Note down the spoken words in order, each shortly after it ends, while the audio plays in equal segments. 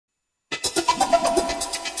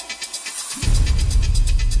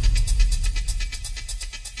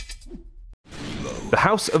The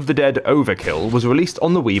House of the Dead Overkill was released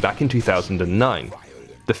on the Wii back in 2009.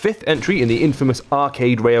 The fifth entry in the infamous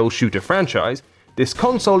arcade rail shooter franchise, this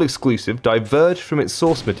console exclusive diverged from its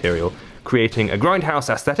source material, creating a grindhouse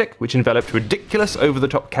aesthetic which enveloped ridiculous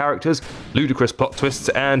over-the-top characters, ludicrous plot twists,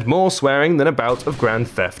 and more swearing than a bout of Grand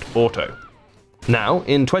Theft Auto. Now,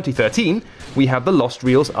 in 2013, we have the Lost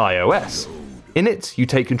Reels iOS. In it, you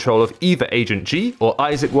take control of either Agent G or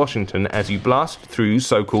Isaac Washington as you blast through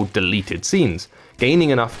so-called deleted scenes,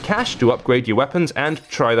 gaining enough cash to upgrade your weapons and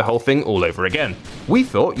try the whole thing all over again. We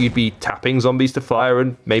thought you'd be tapping zombies to fire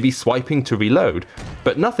and maybe swiping to reload,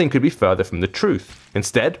 but nothing could be further from the truth.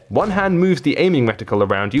 Instead, one hand moves the aiming reticle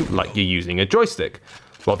around you like you're using a joystick,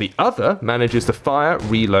 while the other manages the fire,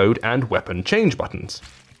 reload, and weapon change buttons.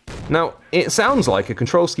 Now, it sounds like a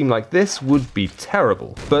control scheme like this would be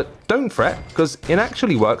terrible, but don't fret, because it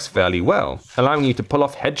actually works fairly well, allowing you to pull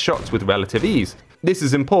off headshots with relative ease. This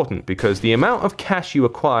is important because the amount of cash you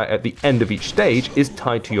acquire at the end of each stage is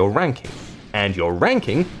tied to your ranking, and your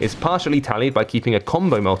ranking is partially tallied by keeping a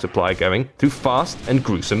combo multiplier going through fast and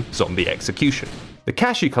gruesome zombie execution. The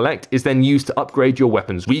cash you collect is then used to upgrade your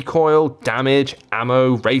weapon's recoil, damage,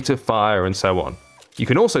 ammo, rate of fire, and so on. You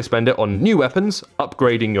can also spend it on new weapons,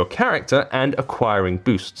 upgrading your character, and acquiring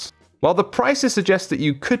boosts. While the prices suggest that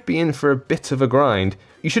you could be in for a bit of a grind,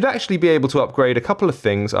 you should actually be able to upgrade a couple of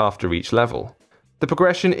things after each level. The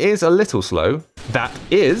progression is a little slow, that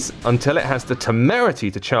is, until it has the temerity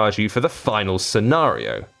to charge you for the final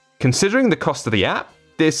scenario. Considering the cost of the app,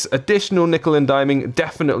 this additional nickel and diming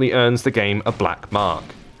definitely earns the game a black mark.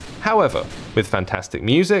 However, with fantastic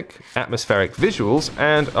music, atmospheric visuals,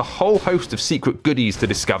 and a whole host of secret goodies to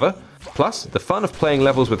discover, plus the fun of playing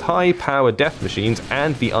levels with high-power death machines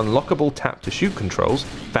and the unlockable tap-to-shoot controls,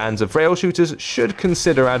 fans of rail shooters should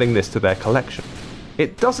consider adding this to their collection.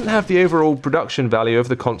 It doesn't have the overall production value of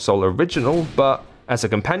the console original, but as a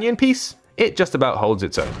companion piece, it just about holds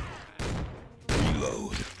its own.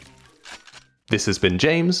 Reload. This has been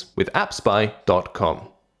James with AppSpy.com.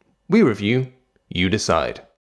 We review, you decide.